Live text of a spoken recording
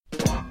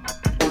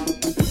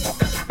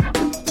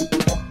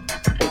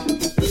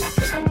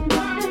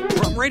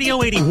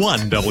Radio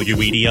 81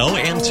 WEDO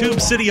and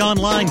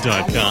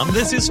TubeCityOnline.com,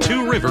 this is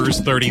Two Rivers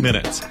 30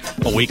 Minutes,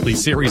 a weekly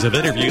series of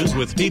interviews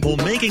with people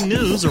making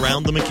news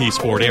around the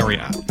McKeesport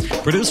area.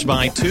 Produced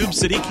by Tube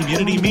City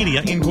Community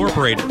Media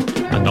Incorporated,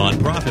 a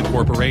nonprofit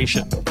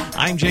corporation.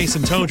 I'm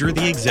Jason Toger,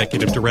 the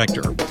Executive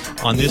Director.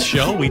 On this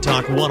show, we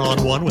talk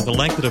one-on-one with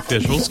elected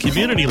officials,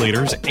 community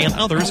leaders, and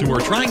others who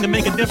are trying to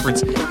make a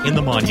difference in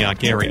the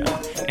Mon-Yough area.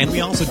 And we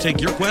also take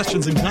your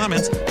questions and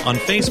comments on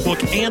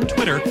Facebook and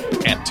Twitter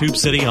at Tube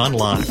City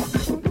Online.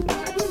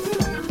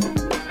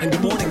 And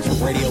good morning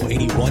from Radio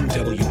 81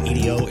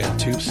 WEDO and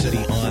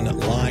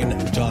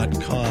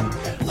TubeCityOnline.com.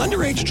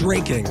 Underage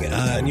drinking,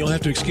 and you'll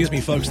have to excuse me,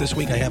 folks, this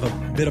week I have a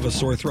bit of a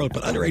sore throat,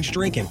 but underage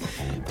drinking.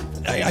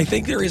 I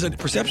think there is a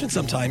perception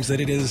sometimes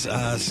that it is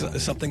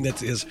something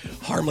that is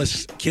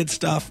harmless kid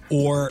stuff,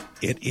 or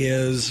it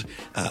is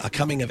a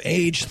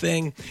coming-of-age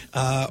thing,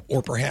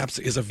 or perhaps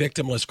is a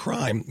victimless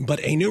crime.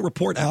 But a new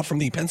report out from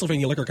the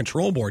Pennsylvania Liquor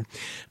Control Board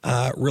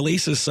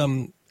releases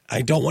some,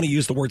 I don't want to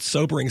use the word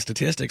sobering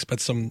statistics, but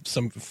some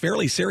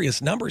fairly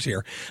serious numbers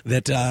here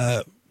that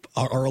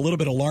are a little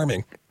bit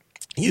alarming.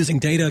 Using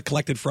data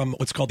collected from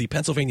what's called the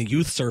Pennsylvania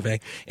Youth Survey,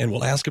 and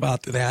we'll ask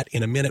about that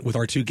in a minute with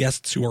our two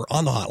guests who are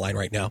on the hotline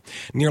right now.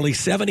 Nearly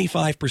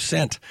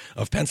 75%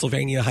 of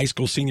Pennsylvania high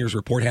school seniors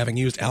report having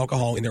used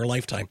alcohol in their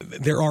lifetime.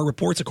 There are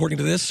reports, according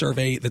to this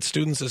survey, that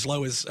students as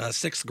low as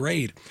sixth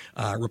grade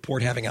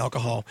report having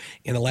alcohol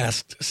in the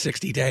last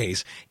 60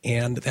 days,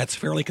 and that's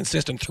fairly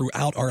consistent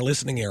throughout our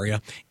listening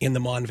area in the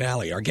Mon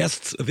Valley. Our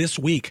guests this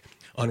week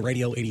on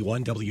Radio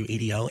 81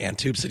 WEDO and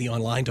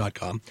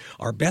TubeCityOnline.com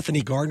are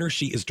Bethany Gardner.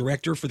 She is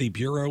Director for the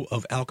Bureau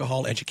of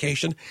Alcohol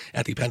Education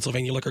at the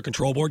Pennsylvania Liquor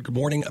Control Board. Good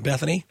morning,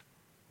 Bethany.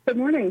 Good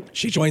morning.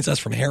 She joins us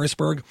from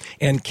Harrisburg.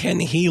 And Ken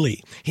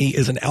Healy. He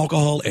is an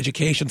alcohol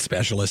education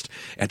specialist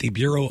at the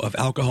Bureau of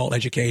Alcohol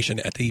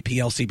Education at the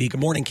PLCB. Good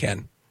morning,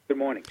 Ken. Good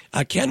morning.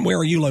 Ken, where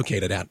are you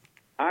located at?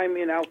 I'm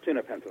in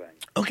Altoona, Pennsylvania.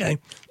 Okay.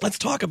 Let's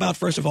talk about,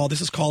 first of all, this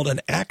is called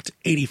an Act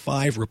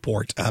 85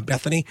 report.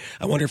 Bethany,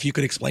 I wonder if you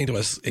could explain to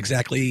us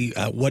exactly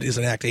what is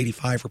an Act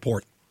 85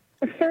 report.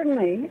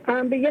 Certainly.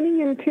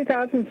 Beginning in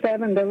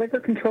 2007, the Liquor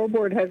Control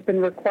Board has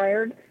been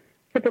required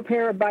to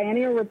prepare a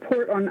biennial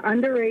report on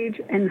underage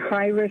and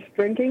high-risk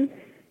drinking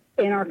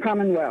in our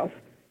Commonwealth.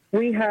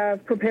 We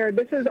have prepared,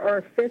 this is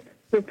our fifth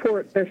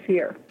report this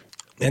year.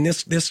 And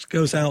this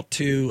goes out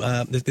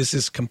to, this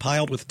is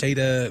compiled with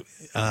data,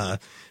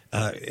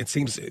 it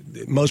seems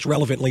most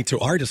relevantly to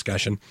our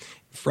discussion,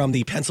 from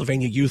the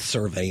Pennsylvania Youth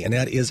Survey, and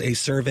that is a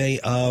survey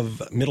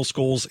of middle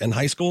schools and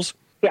high schools?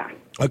 Yeah.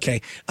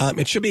 Okay.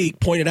 It should be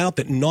pointed out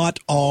that not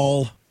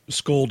all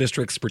school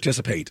districts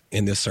participate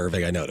in this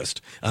survey, I noticed.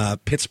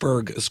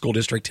 Pittsburgh School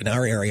District in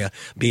our area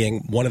being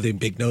one of the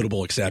big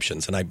notable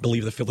exceptions, and I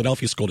believe the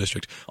Philadelphia School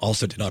District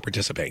also did not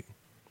participate.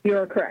 You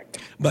are correct.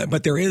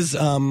 But there is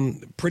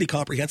pretty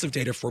comprehensive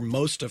data for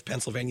most of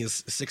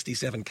Pennsylvania's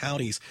 67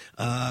 counties.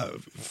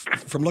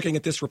 From looking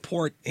at this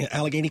report, in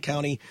Allegheny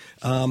County,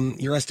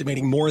 you're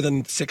estimating more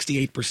than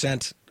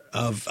 68%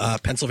 of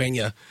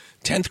Pennsylvania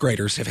 10th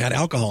graders have had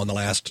alcohol in the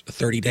last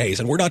 30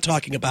 days. And we're not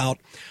talking about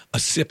a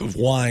sip of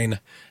wine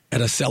at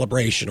a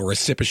celebration or a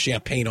sip of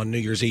champagne on New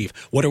Year's Eve.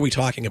 What are we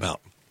talking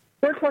about?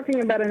 We're talking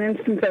about an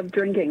instance of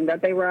drinking,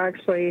 that they were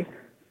actually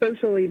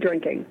socially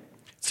drinking.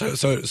 So,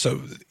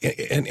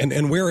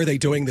 and where are they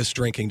doing this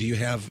drinking? Do you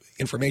have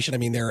information? I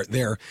mean,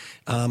 they're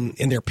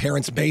in their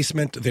parents'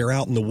 basement. They're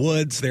out in the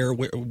woods.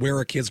 Where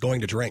are kids going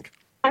to drink?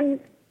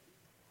 I'm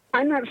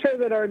not sure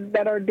that our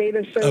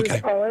data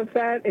shows all of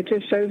that. It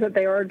just shows that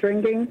they are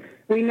drinking.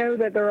 We know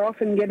that they're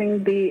often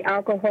getting the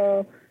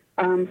alcohol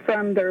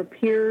from their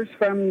peers,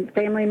 from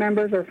family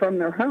members, or from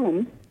their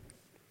home.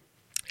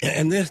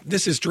 And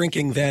this is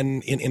drinking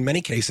then, in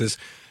many cases,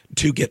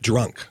 to get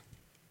drunk,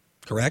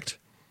 correct?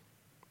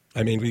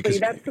 I mean, because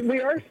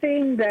we are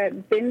seeing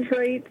that binge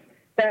rates,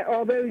 that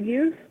although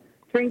youth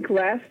drink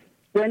less,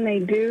 when they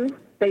do,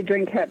 they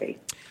drink heavy.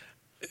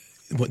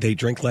 They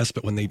drink less,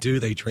 but when they do,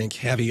 they drink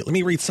heavy. Let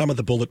me read some of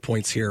the bullet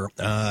points here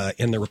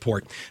in the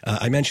report.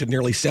 I mentioned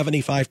nearly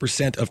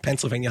 75% of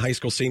Pennsylvania high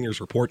school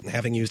seniors report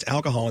having used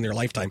alcohol in their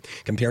lifetime,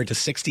 compared to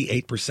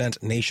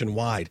 68%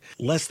 nationwide.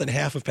 Less than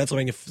half of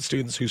Pennsylvania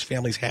students whose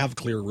families have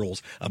clear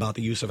rules about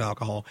the use of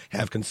alcohol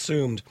have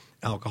consumed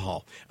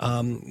alcohol.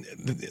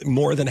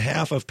 More than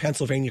half of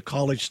Pennsylvania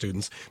college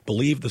students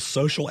believe the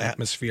social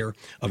atmosphere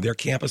of their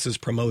campuses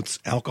promotes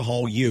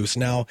alcohol use.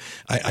 Now,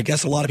 I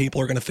guess a lot of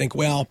people are going to think,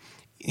 well,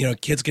 you know,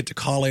 kids get to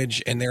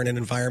college and they're in an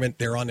environment,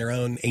 they're on their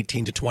own,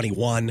 18 to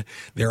 21,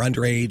 they're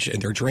underage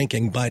and they're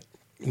drinking. But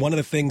one of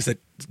the things that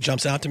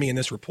jumps out to me in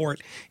this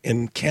report,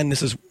 and Ken,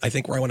 this is, I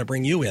think, where I want to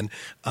bring you in.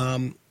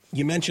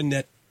 You mentioned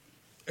that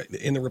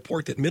in the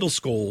report that middle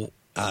school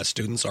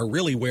students are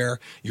really where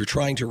you're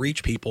trying to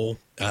reach people,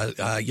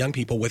 young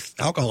people with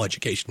alcohol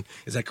education.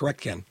 Is that correct,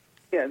 Ken?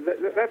 Yeah,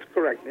 that's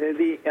correct.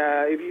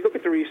 If you look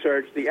at the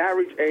research, the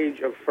average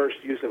age of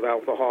first use of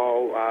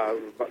alcohol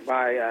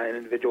by an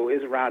individual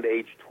is around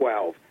age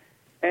 12.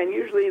 And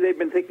usually they've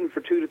been thinking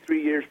for 2 to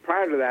 3 years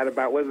prior to that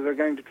about whether they're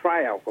going to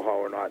try alcohol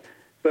or not.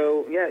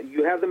 So, yeah,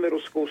 you have the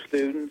middle school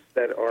students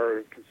that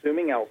are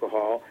consuming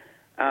alcohol.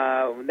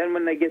 Then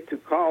when they get to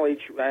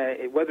college,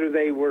 whether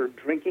they were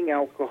drinking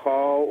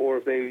alcohol or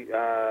if they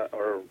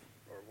or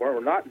were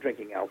not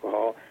drinking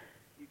alcohol,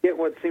 you get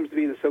what seems to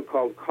be the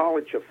so-called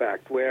college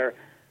effect, where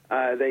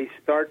they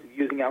start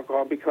using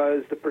alcohol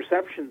because the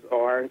perceptions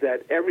are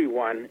that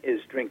everyone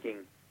is drinking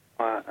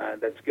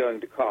that's going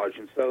to college.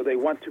 And so they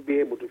want to be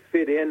able to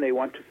fit in, they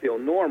want to feel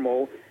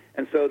normal,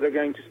 and so they're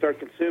going to start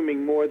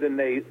consuming more than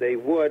they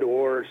would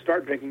or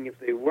start drinking if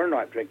they were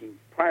not drinking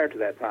prior to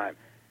that time.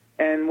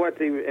 And what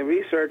the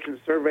research and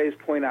surveys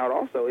point out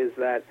also is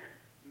that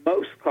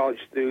most college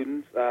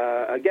students,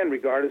 again,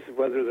 regardless of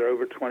whether they're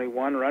over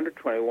 21 or under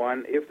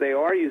 21, if they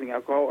are using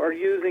alcohol, are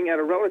using at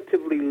a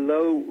relatively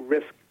low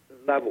risk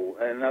level.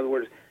 In other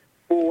words,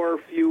 4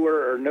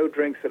 fewer or no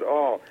drinks at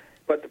all.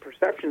 But the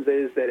perception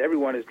is that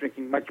everyone is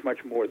drinking much,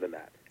 much more than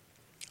that.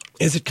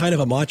 Is it kind of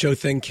a macho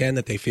thing, Ken,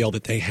 that they feel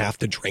that they have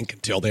to drink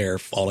until they're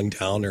falling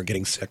down or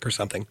getting sick or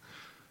something?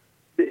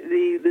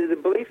 The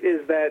belief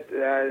is that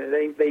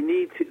they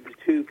need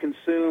to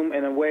consume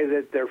in a way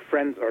that their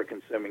friends are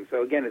consuming.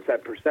 So, again, it's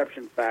that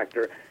perception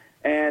factor.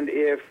 And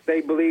if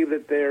they believe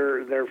that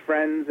their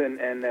friends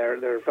and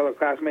their fellow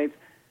classmates,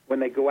 when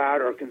they go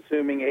out, are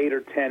consuming 8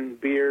 or 10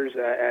 beers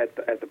at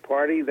the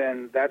party,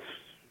 then that's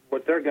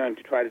what they're going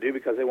to try to do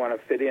because they want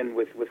to fit in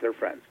with their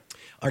friends.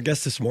 Our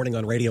guest this morning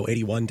on Radio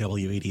 81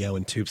 WEDO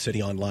and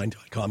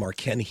TubeCityOnline.com are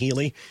Ken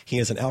Healy. He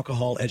is an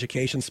alcohol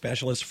education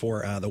specialist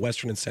for the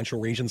western and central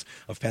regions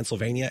of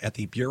Pennsylvania at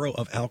the Bureau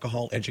of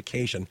Alcohol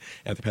Education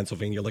at the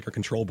Pennsylvania Liquor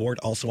Control Board.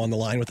 Also on the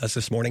line with us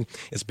this morning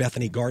is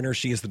Bethany Gardner.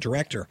 She is the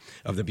director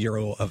of the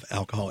Bureau of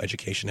Alcohol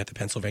Education at the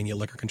Pennsylvania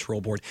Liquor Control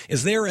Board.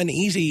 Is there an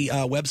easy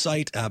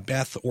website,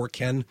 Beth or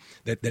Ken,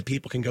 that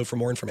people can go for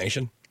more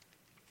information?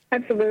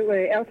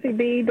 Absolutely.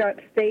 lcb.state.pa.us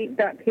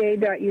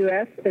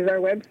is our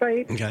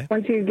website. Okay.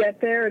 Once you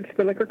get there, it's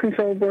the Liquor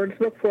Control Board's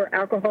look for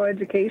alcohol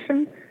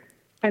education.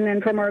 And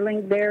then from our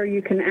link there,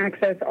 you can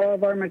access all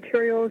of our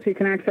materials. You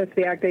can access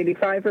the Act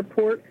 85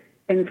 report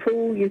in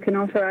full. You can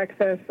also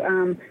access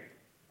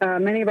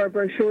many of our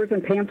brochures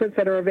and pamphlets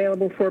that are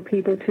available for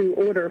people to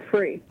order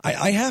free.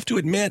 I have to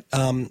admit,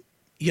 I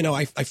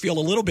feel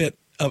a little bit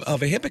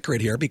of a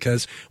hypocrite here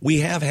because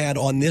we have had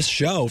on this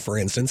show, for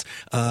instance,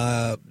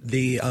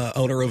 the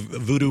owner of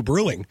Voodoo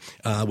Brewing,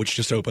 which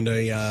just opened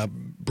a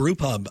brew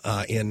pub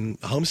in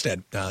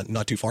Homestead,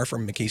 not too far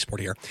from McKeesport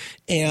here.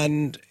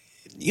 And,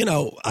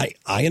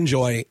 I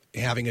enjoy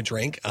having a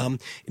drink.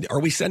 Are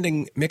we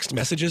sending mixed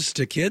messages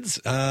to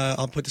kids?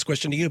 I'll put this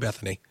question to you,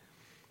 Bethany.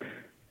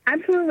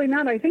 Absolutely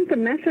not. I think the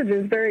message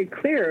is very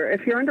clear.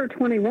 If you're under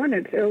 21,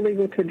 it's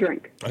illegal to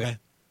drink. Okay.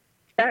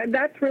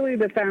 That's really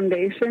the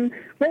foundation.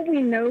 What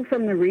we know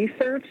from the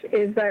research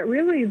is that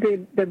really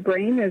the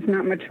brain is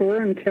not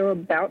mature until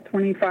about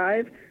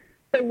 25.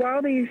 So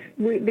while these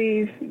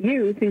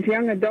youth, these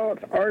young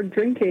adults are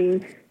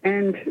drinking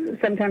and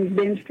sometimes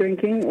binge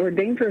drinking or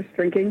dangerous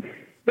drinking,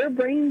 their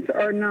brains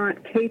are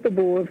not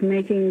capable of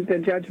making the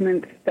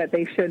judgments that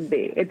they should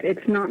be.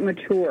 It's not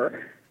mature.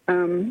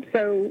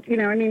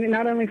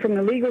 Not only from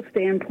the legal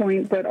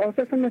standpoint, but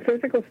also from the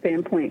physical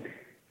standpoint,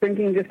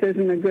 drinking just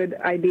isn't a good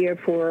idea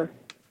for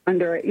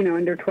under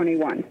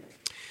 21.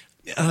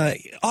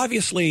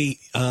 Obviously,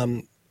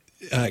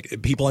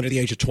 people under the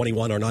age of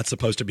 21 are not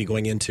supposed to be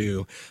going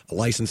into a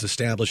licensed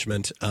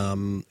establishment.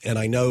 And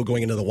I know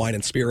going into the wine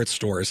and spirits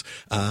stores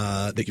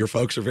that your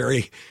folks are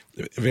very,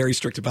 very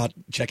strict about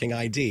checking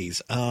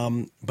IDs.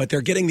 But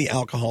they're getting the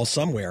alcohol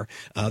somewhere.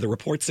 The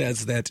report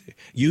says that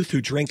youth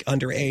who drink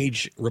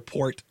underage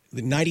report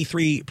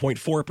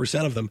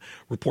 93.4% of them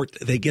report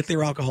they get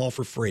their alcohol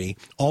for free.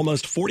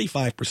 Almost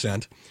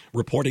 45%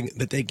 reporting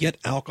that they get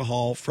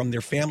alcohol from their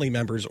family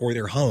members or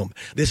their home.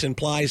 This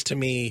implies to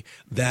me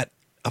that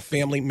a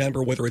family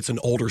member, whether it's an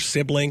older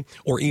sibling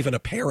or even a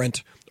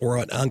parent or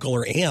an uncle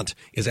or aunt,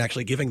 is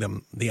actually giving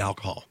them the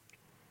alcohol.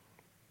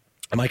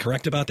 Am I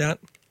correct about that?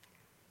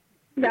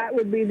 That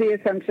would be the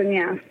assumption,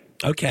 yes.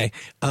 Okay.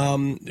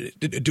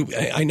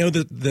 I know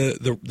that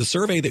the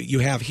survey that you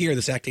have here,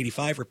 this Act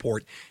 85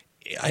 report,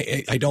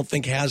 I don't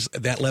think has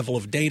that level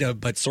of data,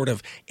 but sort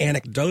of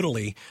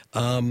anecdotally,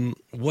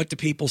 what do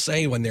people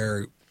say when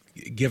they're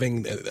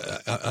giving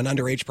an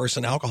underage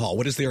person alcohol?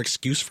 What is their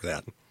excuse for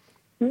that?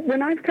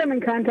 When I've come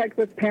in contact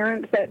with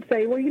parents that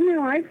say, well,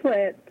 I've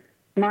let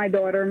my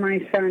daughter, my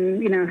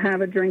son,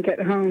 have a drink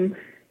at home.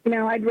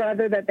 I'd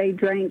rather that they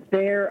drank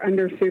there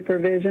under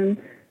supervision.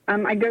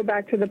 I go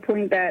back to the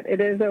point that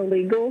it is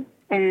illegal,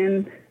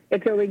 and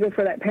it's illegal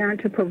for that parent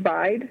to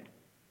provide,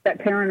 that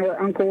parent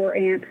or uncle or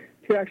aunt,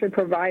 to actually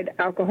provide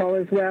alcohol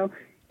as well.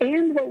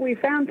 And what we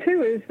found,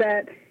 too, is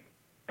that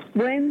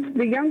when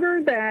the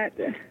younger that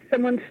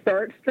someone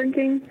starts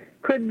drinking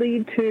could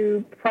lead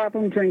to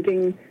problem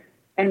drinking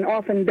and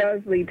often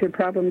does lead to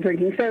problem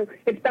drinking. So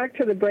it's back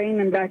to the brain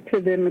and back to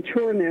the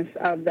matureness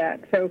of that.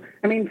 So,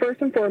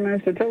 first and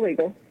foremost, it's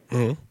illegal.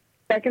 Mm-hmm.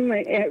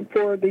 Secondly,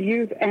 for the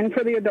youth and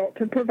for the adult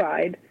to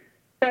provide,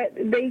 but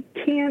they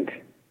can't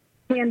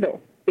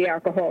handle the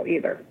alcohol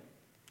either.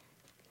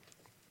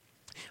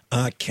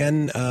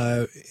 Ken,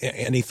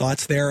 any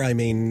thoughts there? I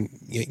mean,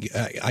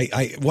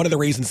 one of the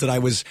reasons that I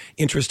was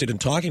interested in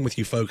talking with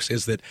you folks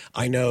is that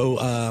I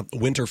know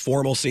winter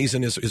formal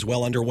season is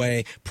well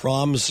underway.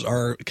 Proms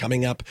are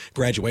coming up.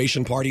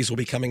 Graduation parties will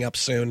be coming up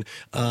soon.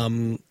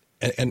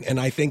 And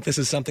I think this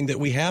is something that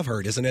we have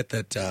heard, isn't it?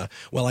 That,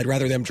 well, I'd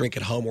rather them drink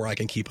at home where I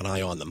can keep an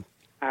eye on them.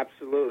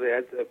 Absolutely.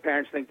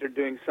 Parents think they're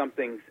doing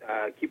something,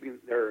 keeping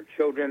their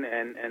children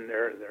and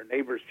their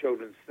neighbors'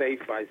 children safe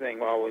by saying,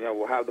 well,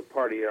 we'll have the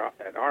party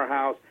at our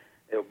house.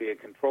 It'll be a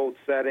controlled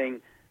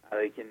setting.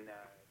 They can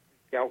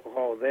get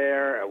alcohol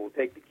there. We'll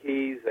take the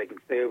keys. They can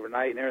stay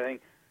overnight and everything.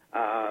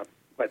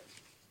 But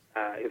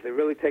if they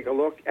really take a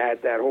look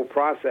at that whole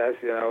process,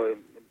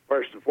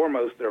 first and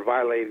foremost, they're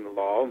violating the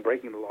law and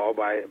breaking the law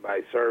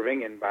by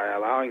serving and by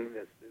allowing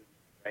this to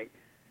drink.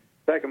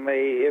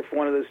 Secondly, if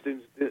one of the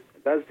students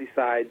does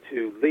decide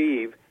to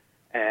leave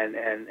and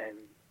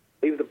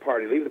leave the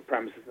party, leave the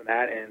premises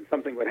and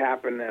something would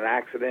happen, an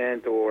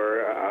accident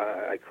or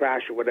a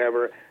crash or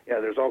whatever,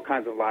 there's all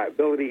kinds of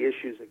liability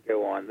issues that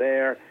go on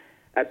there.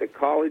 At the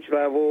college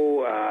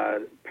level,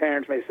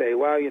 parents may say,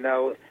 well,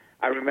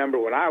 I remember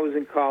when I was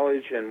in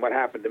college and what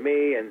happened to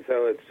me, and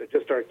so it's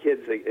just our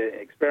kids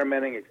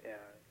experimenting,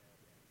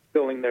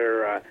 filling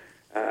their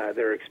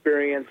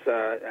experience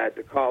at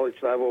the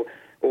college level,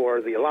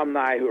 or the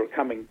alumni who are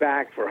coming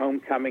back for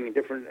homecoming and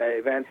different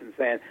events and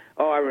saying,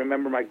 oh, I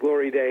remember my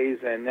glory days,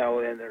 and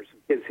and there's some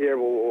kids here,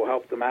 we'll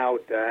help them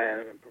out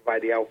and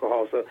provide the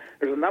alcohol. So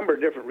there's a number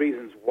of different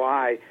reasons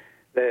why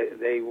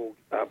they will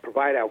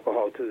provide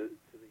alcohol to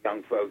the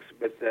young folks.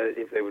 But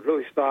if they would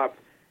really stop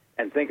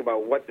and think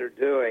about what they're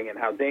doing and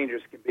how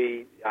dangerous it can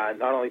be,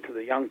 not only to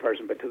the young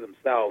person but to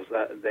themselves,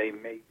 they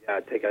may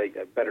take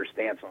a better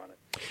stance on it.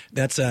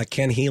 That's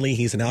Ken Healy.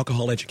 He's an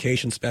alcohol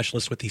education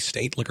specialist with the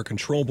State Liquor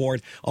Control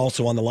Board.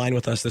 Also on the line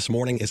with us this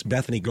morning is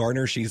Bethany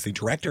Gardner. She's the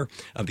director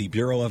of the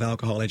Bureau of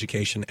Alcohol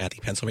Education at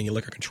the Pennsylvania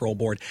Liquor Control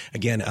Board.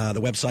 Again,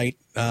 the website,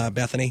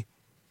 Bethany?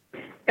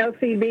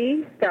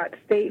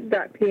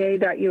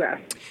 lcb.state.pa.us.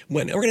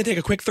 We're going to take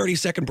a quick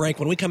 30-second break.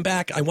 When we come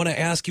back, I want to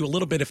ask you a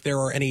little bit if there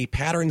are any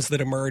patterns that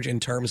emerge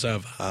in terms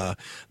of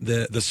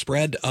the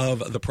spread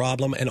of the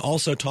problem, and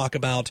also talk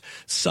about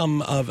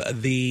some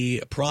of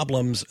the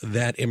problems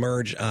that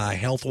emerge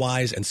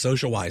health-wise and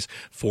social-wise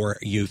for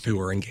youth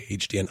who are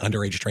engaged in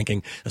underage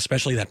drinking,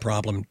 especially that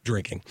problem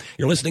drinking.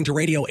 You're listening to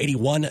Radio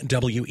 81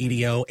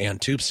 WEDO and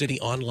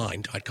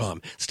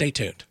TubeCityOnline.com. Stay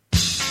tuned.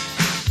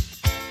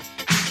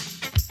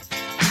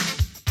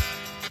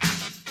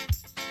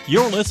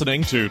 You're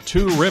listening to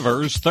Two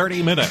Rivers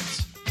 30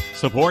 Minutes.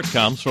 Support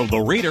comes from the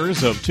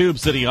readers of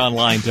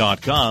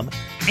TubeCityOnline.com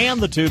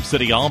and the Tube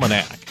City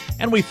Almanac,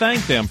 and we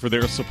thank them for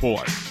their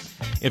support.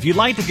 If you'd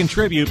like to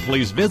contribute,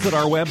 please visit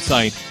our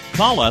website,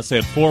 call us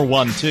at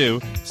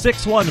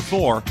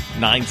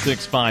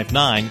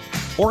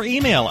 412-614-9659, or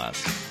email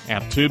us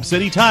at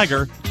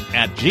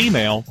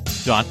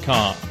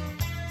tubecitytiger@gmail.com.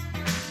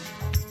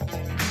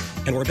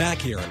 And we're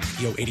back here on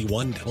Radio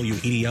 81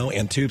 WEDO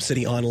and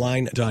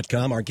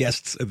TubeCityOnline.com. Our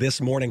guests this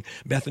morning,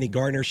 Bethany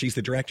Gardner. She's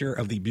the director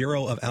of the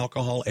Bureau of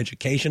Alcohol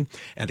Education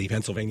at the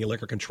Pennsylvania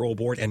Liquor Control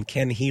Board. And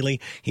Ken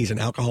Healy, he's an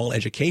alcohol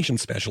education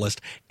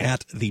specialist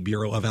at the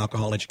Bureau of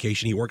Alcohol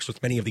Education. He works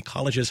with many of the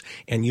colleges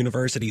and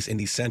universities in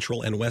the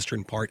central and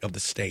western part of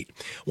the state.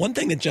 One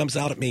thing that jumps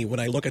out at me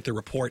when I look at the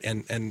report,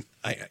 and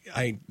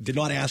I did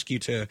not ask you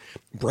to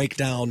break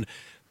down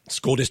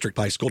school district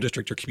by school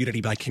district or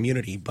community by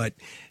community, but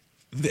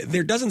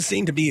there doesn't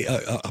seem to be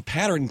a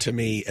pattern to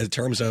me in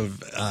terms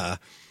of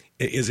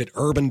is it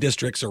urban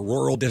districts or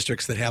rural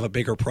districts that have a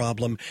bigger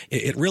problem.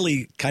 It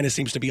really kind of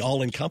seems to be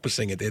all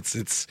encompassing.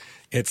 It's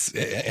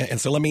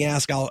and so let me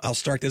ask. I'll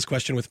start this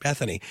question with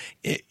Bethany.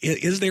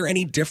 Is there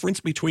any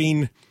difference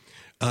between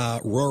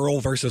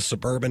rural versus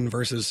suburban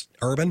versus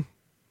urban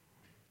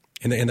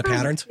in the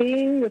patterns?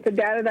 Seeing with the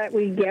data that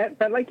we get,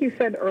 but like you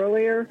said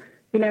earlier,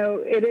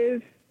 it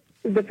is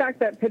the fact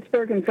that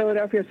Pittsburgh and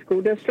Philadelphia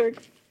school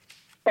districts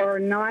are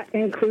not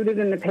included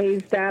in the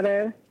PAYS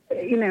data,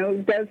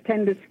 does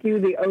tend to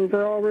skew the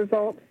overall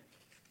results.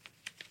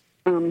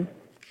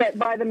 But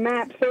by the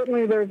map,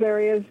 certainly there's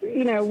areas,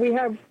 we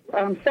have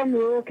some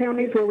rural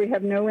counties where we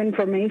have no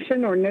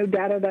information or no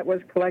data that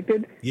was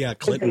collected. Yeah,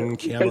 Clinton,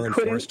 Cameron, they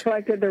couldn't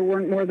collect it. There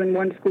weren't more than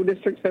one school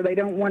district, so they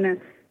don't want to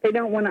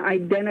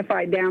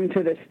identify down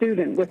to the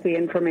student with the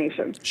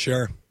information.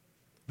 Sure.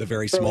 The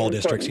very small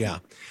districts, yeah.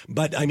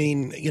 But, I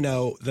mean,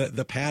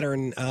 the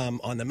pattern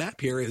on the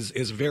map here is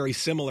very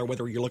similar,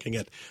 whether you're looking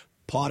at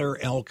Potter,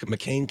 Elk,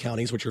 McCain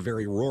counties, which are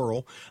very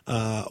rural,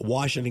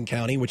 Washington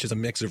County, which is a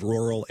mix of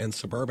rural and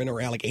suburban,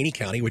 or Allegheny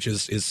County, which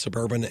is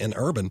suburban and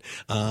urban.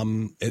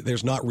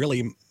 There's not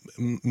really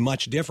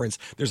much difference.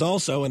 There's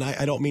also, and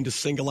I don't mean to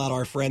single out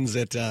our friends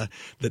at the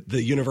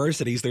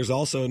universities, there's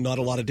also not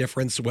a lot of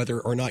difference whether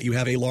or not you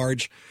have a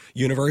large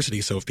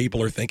university. So if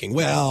people are thinking,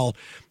 well,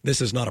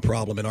 this is not a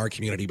problem in our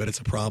community, but it's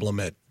a problem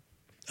at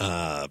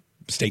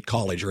State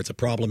College, or it's a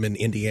problem in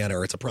Indiana,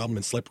 or it's a problem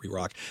in Slippery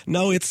Rock.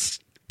 No, it's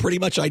pretty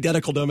much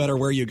identical no matter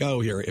where you go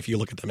here if you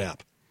look at the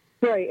map.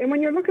 Right, and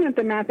when you're looking at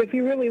the map, if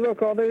you really look,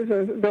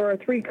 there are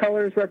three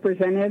colors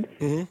represented.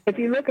 Mm-hmm. If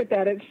you look at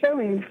that, it's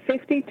showing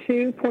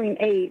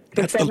 52.8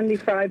 to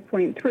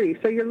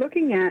 75.3. So you're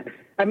looking at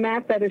a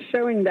map that is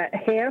showing that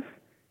half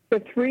to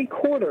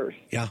three-quarters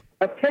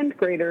of 10th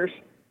graders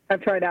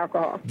have tried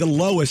alcohol. The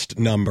lowest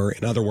number,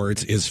 in other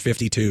words, is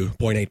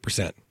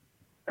 52.8%.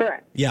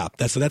 Correct. Yeah,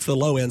 that's the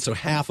low end, so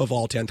half of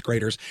all 10th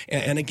graders.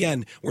 And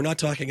again, we're not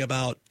talking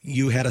about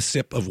you had a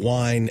sip of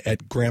wine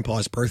at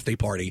Grandpa's birthday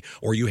party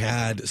or you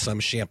had some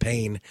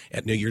champagne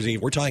at New Year's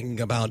Eve. We're talking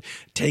about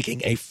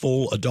taking a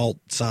full adult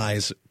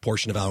size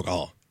portion of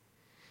alcohol.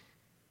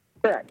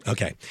 Correct.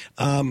 Okay.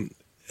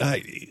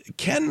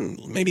 Ken,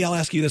 maybe I'll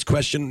ask you this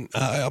question.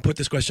 I'll put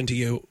this question to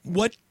you.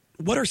 What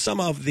are some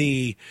of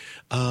the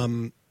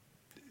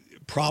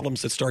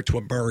problems that start to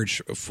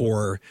emerge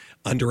for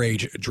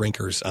underage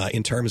drinkers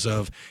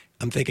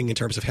I'm thinking in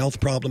terms of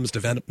health problems,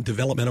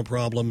 developmental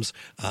problems,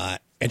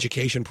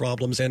 education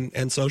problems,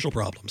 and social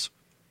problems?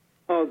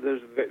 Oh,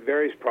 there's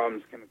various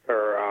problems can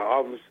occur.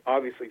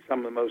 Obviously, some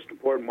of the most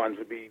important ones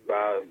would be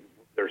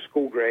their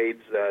school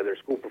grades, their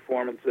school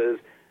performances.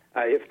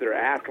 If they're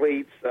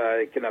athletes,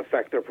 it can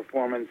affect their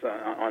performance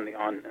on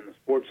the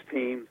sports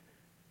teams.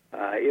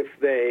 If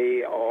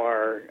they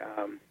are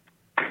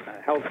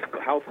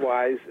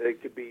health-wise,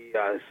 it could be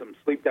some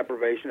sleep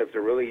deprivation if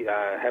they're really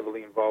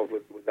heavily involved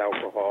with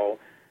alcohol.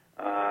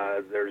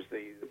 There's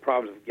the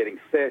problems of getting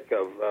sick,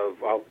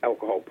 of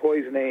alcohol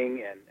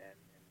poisoning and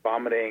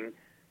vomiting,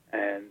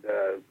 and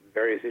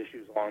various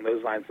issues along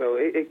those lines. So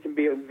it can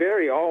be a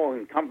very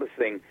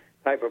all-encompassing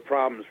type of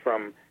problems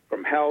from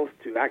health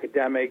to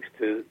academics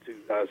to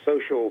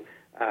social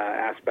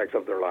aspects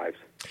of their lives.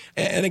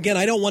 And again,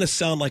 I don't want to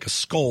sound like a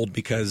scold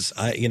because,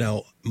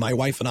 my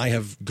wife and I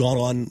have gone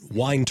on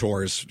wine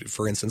tours.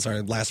 For instance,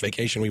 our last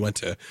vacation, we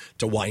went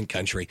to wine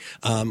country.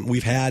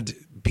 We've had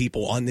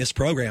people on this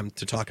program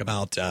to talk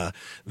about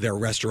their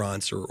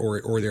restaurants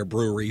or their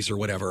breweries or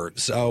whatever.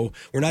 So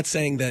we're not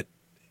saying that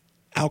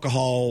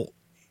alcohol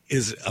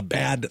is a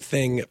bad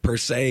thing per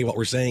se. What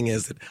we're saying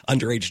is that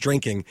underage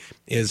drinking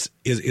is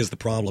the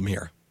problem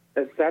here.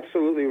 That's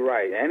absolutely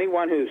right.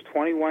 Anyone who's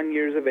 21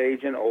 years of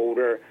age and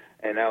older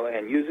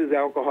and uses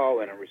alcohol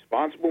in a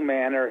responsible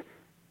manner,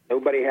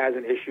 nobody has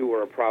an issue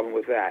or a problem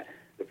with that.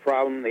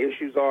 The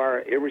issues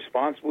are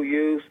irresponsible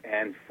use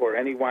and for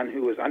anyone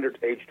who is under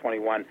age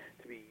 21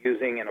 to be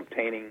using and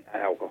obtaining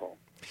alcohol.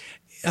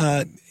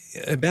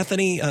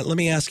 Bethany, let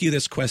me ask you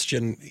this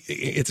question.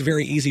 It's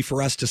very easy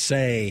for us to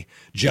say,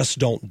 just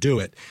don't do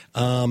it.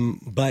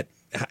 But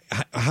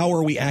how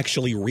are we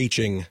actually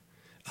reaching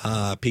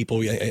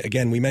people?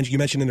 Again, you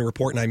mentioned in the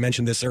report, and I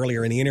mentioned this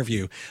earlier in the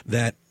interview,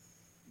 that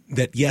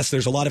yes,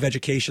 there's a lot of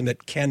education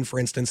that Ken, for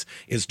instance,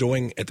 is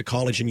doing at the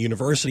college and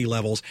university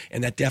levels,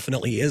 and that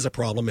definitely is a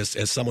problem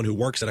as someone who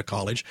works at a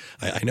college.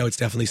 I know it's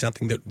definitely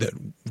something that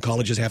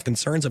colleges have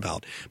concerns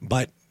about.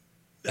 But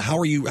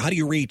how do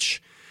you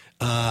reach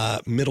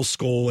middle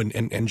school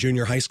and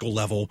junior high school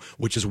level,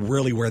 which is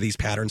really where these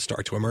patterns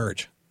start to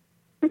emerge?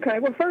 Okay,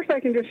 well, first I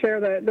can just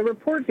share that the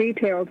report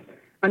details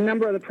a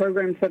number of the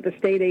programs that the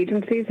state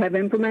agencies have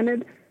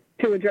implemented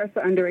to address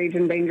the underage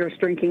and dangerous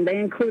drinking. They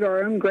include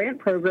our own grant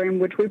program,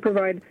 which we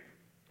provide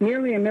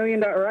nearly $1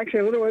 million, or actually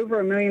a little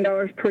over $1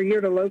 million per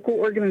year to local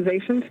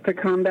organizations to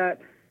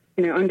combat,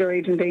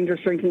 underage and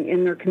dangerous drinking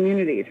in their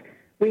communities.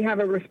 We have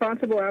a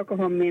responsible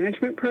alcohol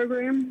management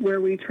program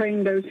where we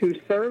train those who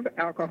serve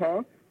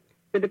alcohol.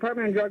 The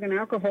Department of Drug and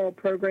Alcohol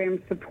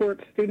program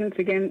supports students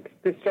against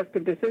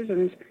destructive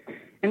decisions.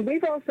 And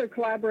we've also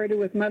collaborated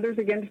with Mothers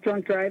Against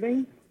Drunk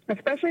Driving.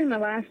 Especially in the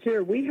last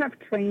year, we have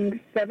trained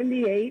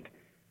 78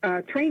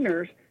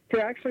 trainers to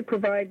actually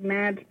provide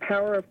MAD's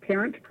Power of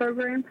Parents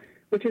program,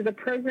 which is a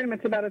program,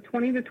 it's about a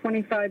 20 to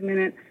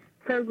 25-minute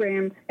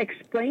program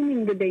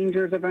explaining the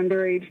dangers of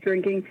underage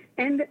drinking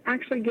and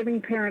actually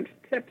giving parents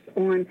tips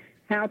on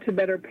how to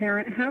better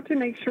parent, how to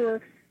make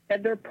sure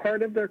that they're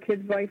part of their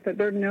kids' life, that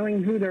they're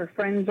knowing who their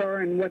friends are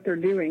and what they're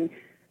doing.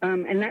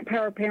 And that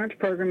Power of Parents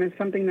program is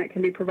something that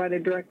can be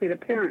provided directly to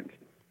parents.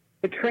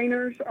 The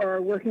trainers are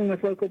working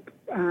with local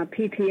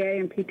PTA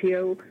and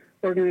PTO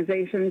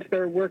organizations.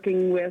 They're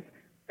working with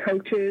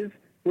coaches,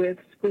 with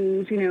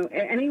schools,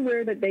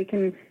 anywhere that they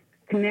can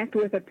connect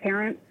with a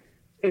parent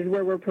is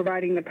where we're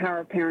providing the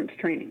Power of Parents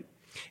training.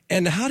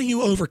 And how do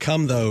you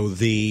overcome, though,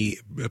 the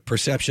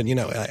perception?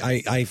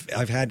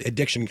 I've had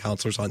addiction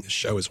counselors on this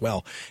show as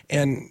well.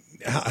 And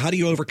how do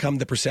you overcome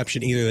the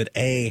perception either that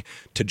A,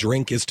 to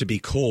drink is to be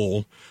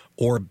cool,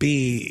 or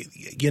B,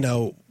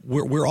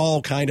 we're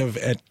all kind of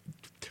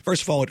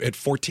first of all, at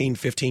 14,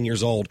 15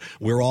 years old,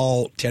 we're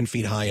all 10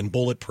 feet high and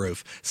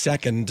bulletproof.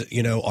 Second,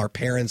 our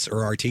parents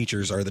or our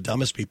teachers are the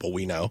dumbest people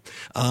we know.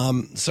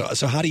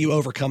 So how do you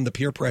overcome the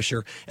peer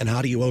pressure, and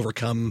how do you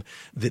overcome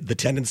the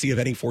tendency of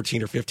any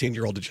 14 or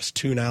 15-year-old to just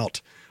tune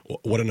out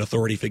what an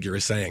authority figure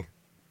is saying?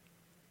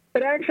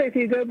 But actually, if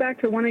you go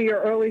back to one of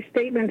your early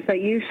statements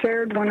that you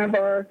shared, one of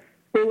our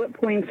bullet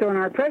points on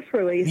our press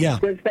release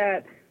was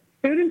that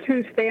students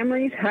whose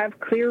families have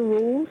clear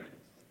rules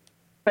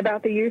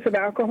about the use of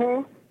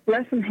alcohol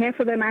less than half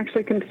of them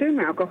actually consume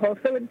alcohol,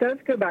 so it does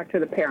go back to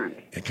the parents.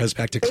 It goes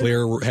back to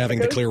having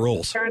the clear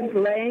rules. Parents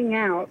laying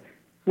out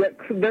what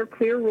their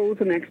clear rules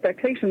and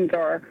expectations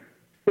are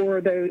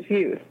for those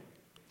youth.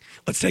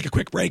 Let's take a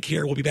quick break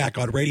here. We'll be back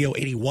on Radio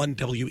 81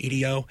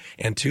 WEDO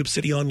and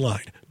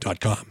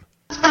TubeCityOnline.com.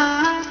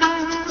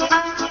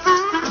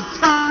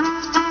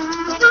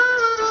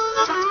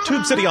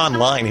 Tube City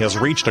Online has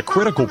reached a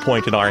critical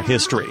point in our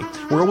history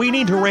where we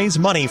need to raise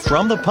money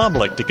from the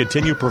public to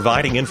continue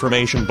providing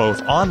information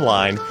both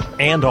online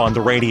and on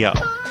the radio.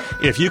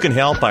 If you can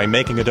help by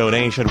making a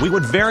donation, we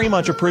would very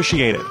much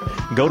appreciate it.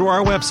 Go to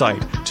our website,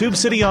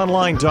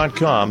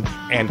 TubeCityOnline.com,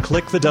 and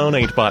click the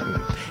donate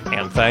button.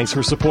 And thanks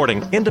for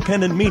supporting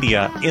independent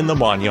media in the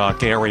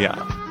Montauk area.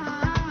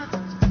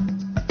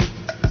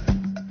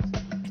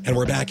 And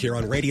we're back here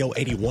on Radio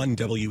 81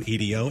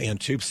 WEDO and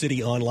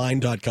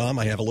TubeCityOnline.com.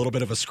 I have a little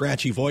bit of a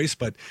scratchy voice,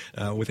 but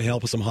with the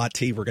help of some hot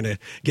tea, we're going to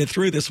get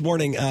through this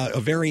morning.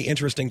 A very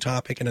interesting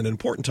topic and an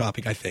important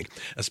topic, I think,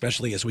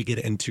 especially as we get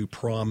into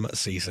prom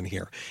season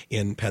here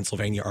in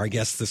Pennsylvania. Our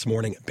guest this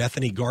morning,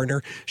 Bethany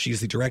Gardner. She's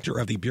the director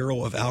of the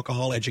Bureau of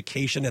Alcohol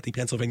Education at the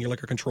Pennsylvania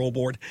Liquor Control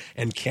Board,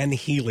 and Ken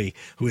Healy,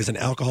 who is an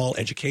alcohol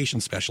education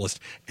specialist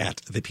at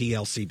the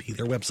PLCB.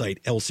 Their website,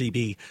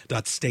 lcb.state.pa.us.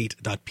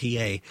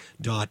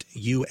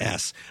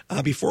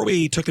 Before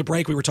we took the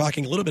break, we were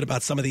talking a little bit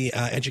about some of the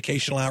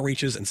educational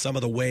outreaches and some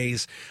of the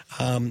ways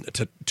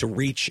to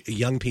reach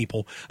young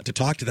people, to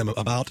talk to them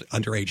about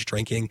underage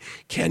drinking.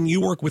 Ken,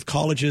 you work with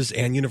colleges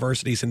and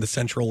universities in the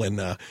central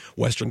and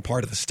western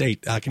part of the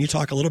state. Can you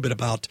talk a little bit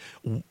about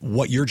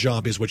what your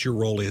job is, what your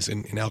role is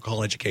in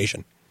alcohol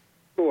education?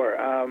 Sure.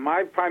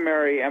 My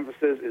primary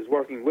emphasis is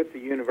working with the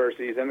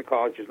universities and the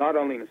colleges, not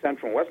only in the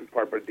central and western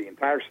part, but the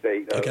entire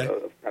state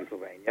of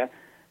Pennsylvania,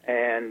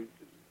 and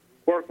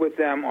work with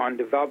them on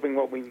developing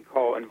what we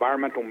call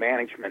environmental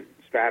management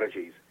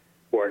strategies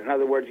for it. In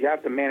other words, you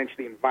have to manage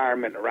the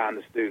environment around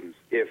the students.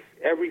 If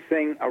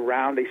everything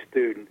around a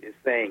student is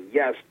saying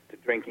yes to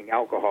drinking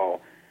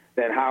alcohol,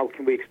 then how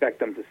can we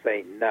expect them to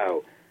say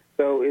no?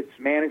 So it's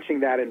managing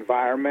that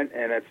environment,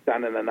 and it's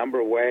done in a number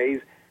of ways.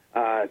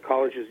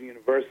 Colleges and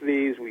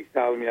universities, we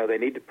tell them, they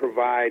need to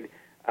provide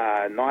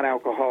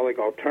non-alcoholic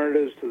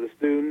alternatives to the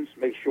students,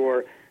 make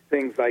sure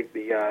things like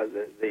the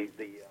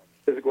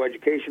physical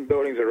education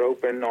buildings are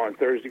open on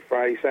Thursday,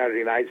 Friday,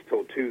 Saturday nights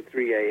till 2,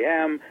 3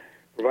 a.m.,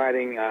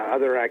 providing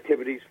other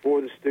activities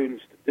for the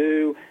students to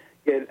do,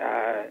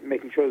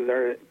 making sure that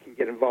they can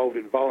get involved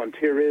in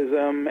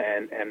volunteerism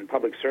and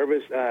public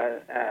service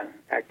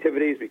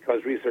activities,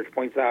 because research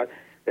points out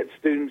that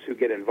students who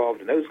get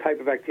involved in those type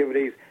of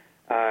activities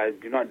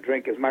do not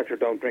drink as much or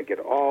don't drink at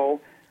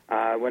all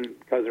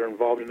because they're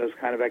involved in those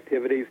kind of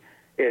activities.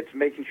 It's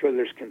making sure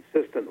there's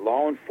consistent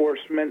law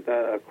enforcement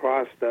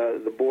across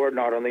the board,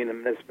 not only in the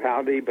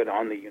municipality, but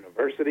on the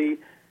university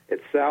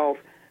itself.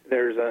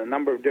 There's a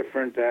number of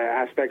different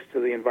aspects to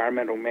the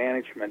environmental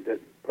management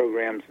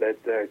programs that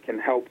can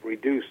help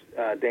reduce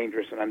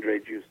dangerous and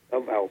underage use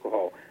of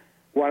alcohol.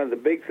 One of the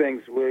big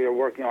things we are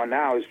working on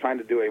now is trying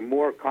to do a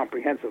more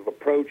comprehensive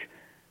approach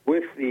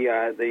with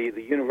the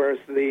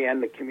university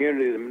and the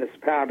community, the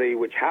municipality,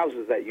 which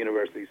houses that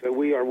university. So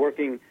we are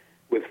working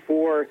with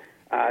 4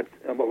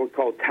 what we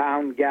call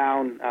town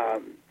gown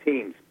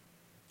teams.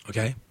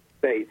 Okay.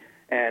 State,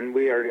 and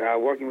we are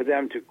working with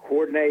them to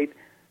coordinate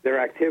their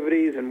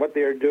activities and what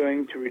they are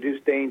doing to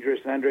reduce dangerous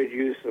and underage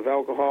use of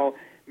alcohol,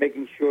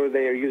 making sure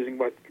they are using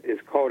what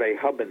is called a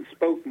hub and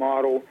spoke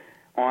model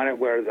on it,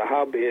 where the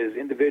hub is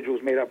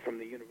individuals made up from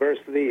the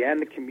university and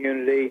the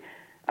community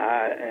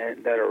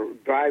and that are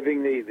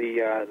driving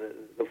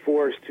the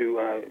force to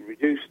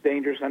reduce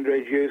dangerous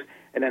underage use,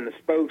 and then the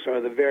spokes are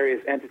the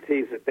various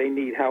entities that they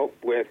need help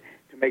with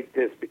to make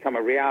this become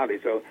a reality.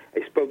 So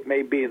a spoke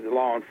may be the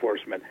law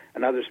enforcement.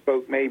 Another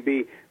spoke may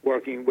be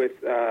working with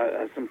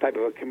some type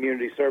of a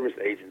community service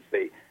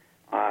agency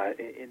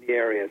in the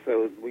area.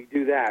 So we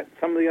do that.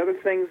 Some of the other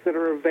things that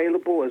are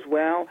available as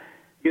well,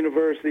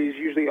 universities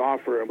usually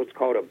offer what's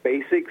called a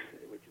BASICS,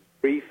 which is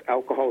brief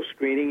alcohol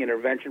screening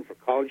intervention for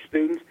college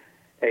students,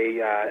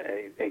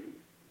 a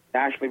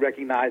nationally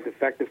recognized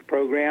effective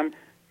program,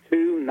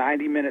 2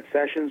 90-minute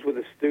sessions with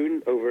a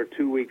student over a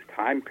 2 weeks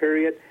time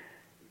period.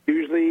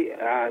 Usually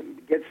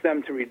gets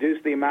them to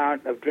reduce the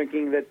amount of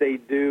drinking that they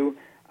do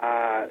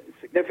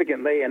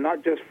significantly, and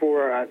not just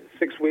for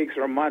 6 weeks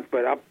or a month,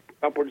 but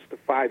upwards to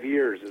 5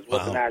 years is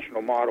what the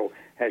national model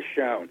has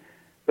shown.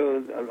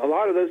 So a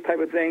lot of those type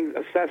of things,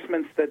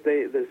 assessments that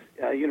the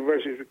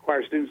universities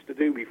require students to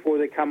do before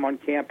they come on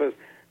campus,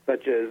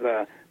 such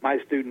as My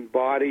Student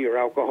Body or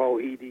Alcohol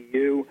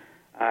EDU,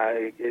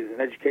 is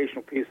an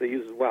educational piece they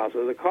use as well.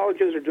 So the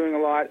colleges are doing a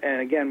lot,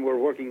 and again, we're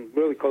working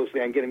really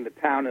closely on getting the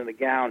town and the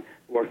gown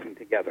working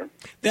together.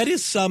 That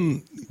is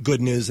some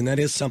good news, and that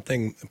is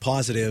something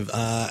positive.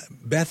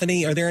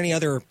 Bethany, are there any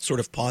other sort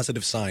of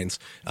positive signs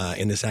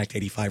in this Act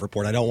 85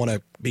 report? I don't want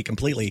to be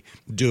completely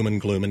doom and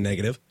gloom and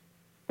negative.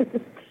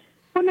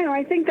 Well, no,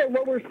 I think that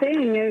what we're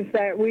seeing is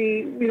that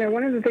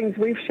one of the things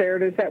we've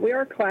shared is that we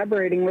are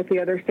collaborating with the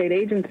other state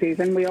agencies,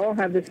 and we all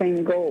have the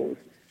same goals.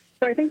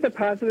 So I think the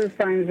positive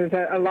signs is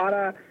that a lot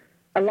of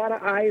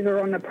eyes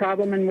are on the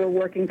problem, and we're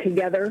working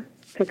together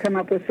to come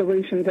up with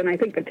solutions. And I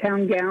think the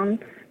Town Gown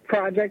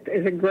project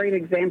is a great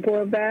example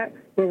of that,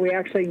 where we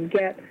actually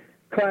get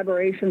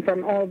collaboration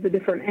from all of the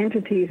different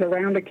entities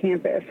around a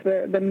campus,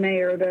 the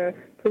mayor, the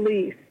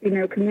police,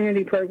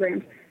 community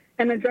programs,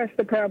 and address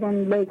the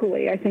problem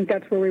locally. I think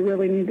that's where we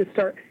really need to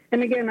start.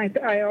 And again,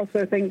 I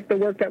also think the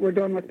work that we're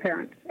doing with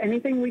parents,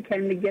 anything we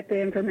can to get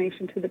the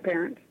information to the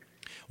parents.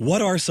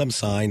 What are some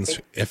signs,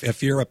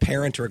 if you're a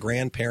parent or a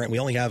grandparent, we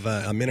only have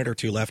a minute or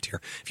two left here.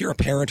 If you're a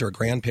parent or a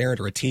grandparent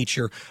or a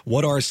teacher,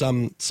 what are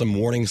some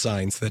warning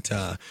signs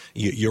that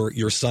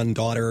your son,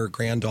 daughter,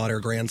 granddaughter,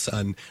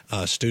 grandson,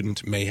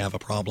 student may have a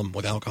problem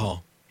with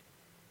alcohol?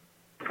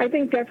 I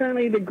think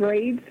definitely the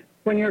grades,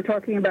 when you're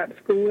talking about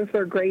school, if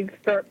their grades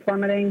start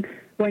plummeting,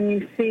 when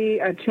you see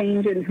a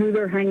change in who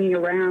they're hanging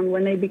around,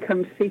 when they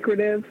become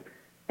secretive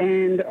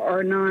and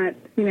are not,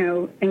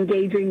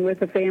 engaging with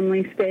the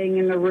family, staying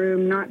in the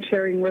room, not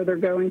sharing where they're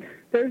going.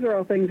 Those are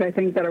all things I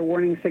think that are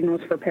warning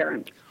signals for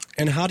parents.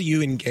 And how do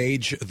you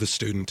engage the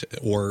student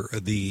or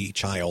the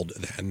child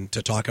then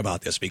to talk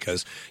about this?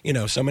 Because,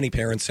 so many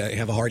parents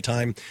have a hard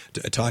time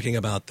talking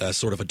about the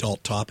sort of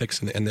adult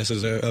topics, and this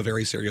is a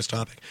very serious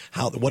topic.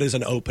 What is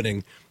an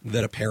opening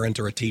that a parent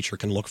or a teacher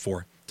can look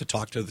for to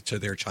talk to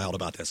their child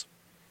about this?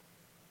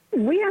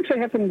 We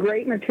actually have some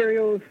great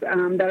materials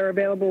that are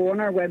available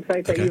on our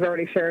website that you've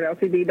already shared,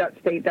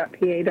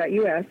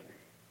 lcb.state.pa.us.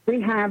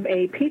 We have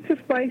a pizza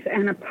slice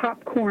and a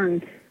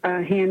popcorn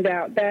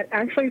handout that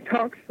actually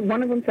talks.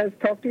 One of them says,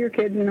 talk to your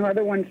kids, and the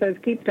other one says,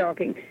 keep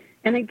talking.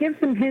 And it gives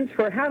some hints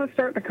for how to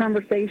start the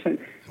conversation.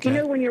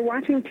 Okay. When you're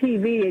watching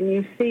TV and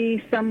you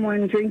see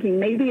someone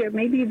drinking, maybe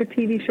the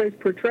TV show's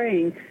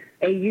portraying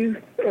a youth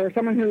or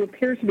someone who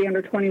appears to be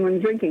under 21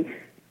 drinking.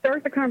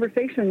 Start the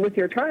conversation with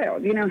your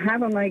child.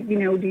 Have them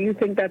do you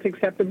think that's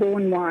acceptable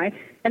and why?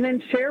 And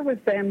then share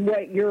with them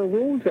what your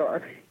rules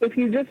are. If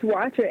you just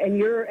watch it and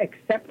you're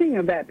accepting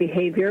of that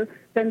behavior,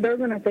 then they're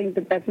going to think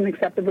that that's an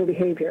acceptable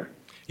behavior.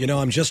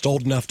 I'm just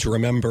old enough to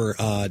remember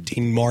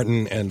Dean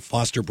Martin and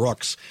Foster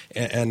Brooks.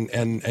 And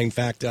in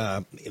fact,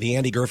 the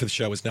Andy Griffith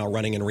Show is now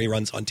running in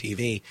reruns on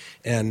TV.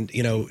 And,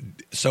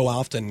 so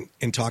often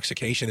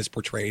intoxication is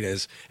portrayed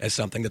as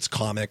something that's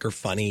comic or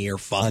funny or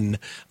fun.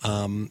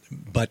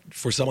 But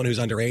for someone who's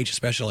underage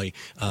especially,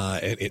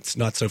 it's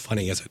not so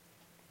funny, is it?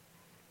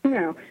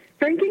 No.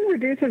 Drinking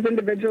reduces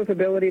individuals'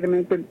 ability to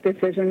make good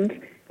decisions.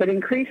 It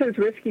increases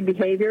risky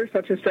behavior,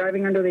 such as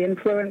driving under the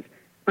influence,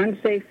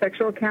 unsafe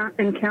sexual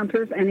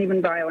encounters, and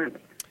even violence.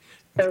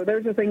 So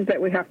those are things that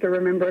we have to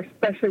remember,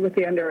 especially with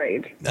the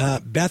underage.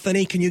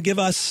 Bethany, can you give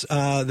us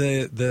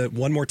the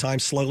one more time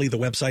slowly the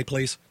website,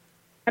 please?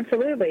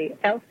 Absolutely.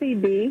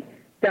 lcb.state.pa.us.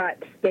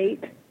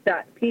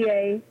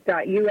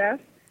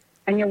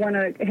 And you'll want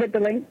to hit the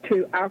link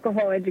to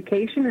alcohol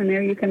education, and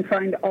there you can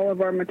find all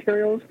of our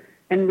materials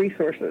and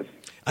resources.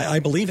 I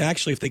believe,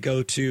 actually, if they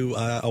go to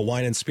a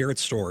wine and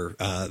spirits store,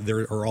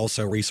 there are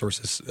also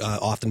resources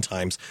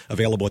oftentimes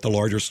available at the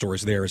larger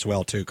stores there as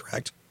well, too,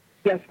 correct?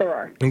 Yes, there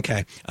are.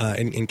 Okay.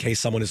 In case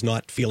someone is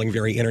not feeling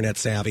very internet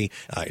savvy,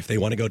 if they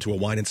want to go to a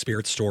wine and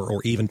spirits store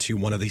or even to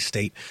one of the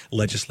state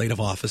legislative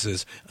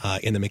offices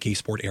in the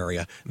McKeesport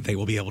area, they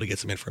will be able to get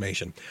some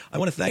information. I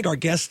want to thank our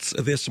guests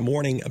this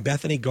morning.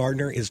 Bethany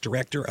Gardner is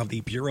Director of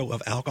the Bureau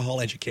of Alcohol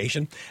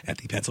Education at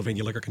the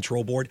Pennsylvania Liquor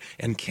Control Board,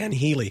 and Ken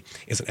Healy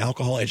is an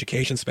Alcohol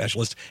Education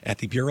Specialist at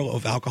the Bureau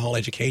of Alcohol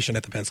Education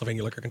at the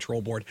Pennsylvania Liquor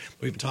Control Board.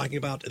 We've been talking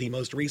about the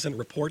most recent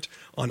report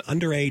on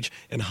underage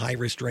and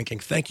high-risk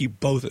drinking. Thank you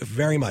both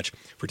very much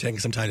for taking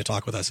some time to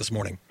talk with us this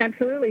morning.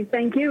 Absolutely.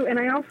 Thank you. And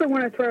I also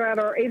want to throw out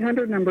our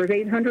 800 numbers,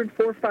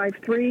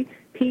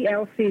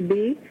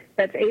 800-453-PLCB.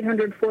 That's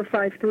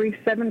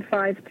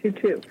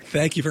 800-453-7522.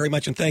 Thank you very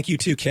much, and thank you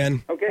too,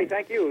 Ken. Okay,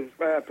 thank you. It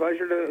was a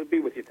pleasure to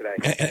be with you today.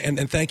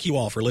 And thank you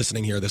all for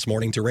listening here this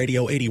morning to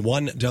Radio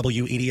 81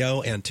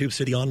 WEDO and Tube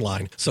City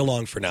Online. So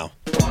long for now.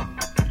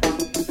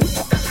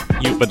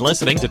 You've been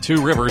listening to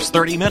Two Rivers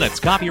 30 Minutes,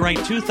 copyright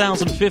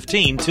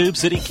 2015, Tube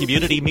City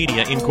Community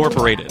Media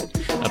Incorporated.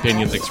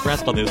 Opinions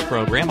expressed on this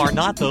program are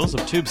not those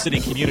of Tube City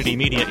Community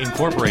Media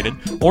Incorporated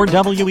or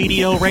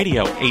WEDO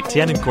Radio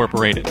 810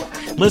 Incorporated.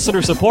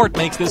 Listener support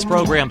makes this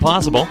program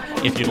possible.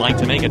 If you'd like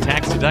to make a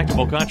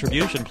tax-deductible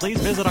contribution, please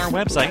visit our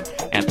website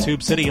at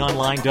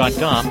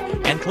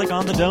tubecityonline.com and click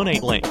on the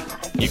donate link.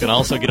 You can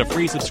also get a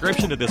free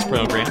subscription to this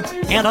program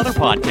and other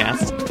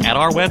podcasts at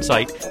our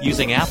website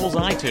using Apple's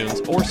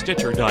iTunes or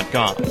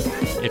Stitcher.com.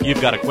 If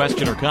you've got a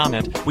question or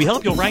comment, we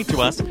hope you'll write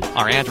to us.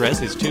 Our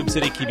address is Tube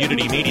City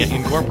Community Media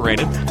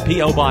Incorporated,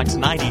 P.O. Box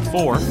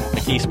 94,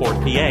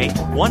 McKeesport, PA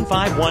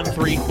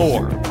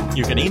 15134.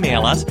 You can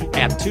email us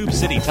at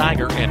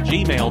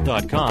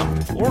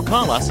tubecitytiger@gmail.com or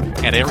call us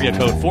at area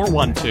code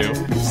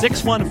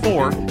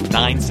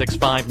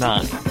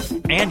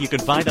 412-614-9659. And you can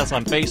find us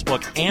on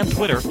Facebook and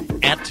Twitter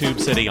at Tube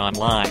City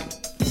Online.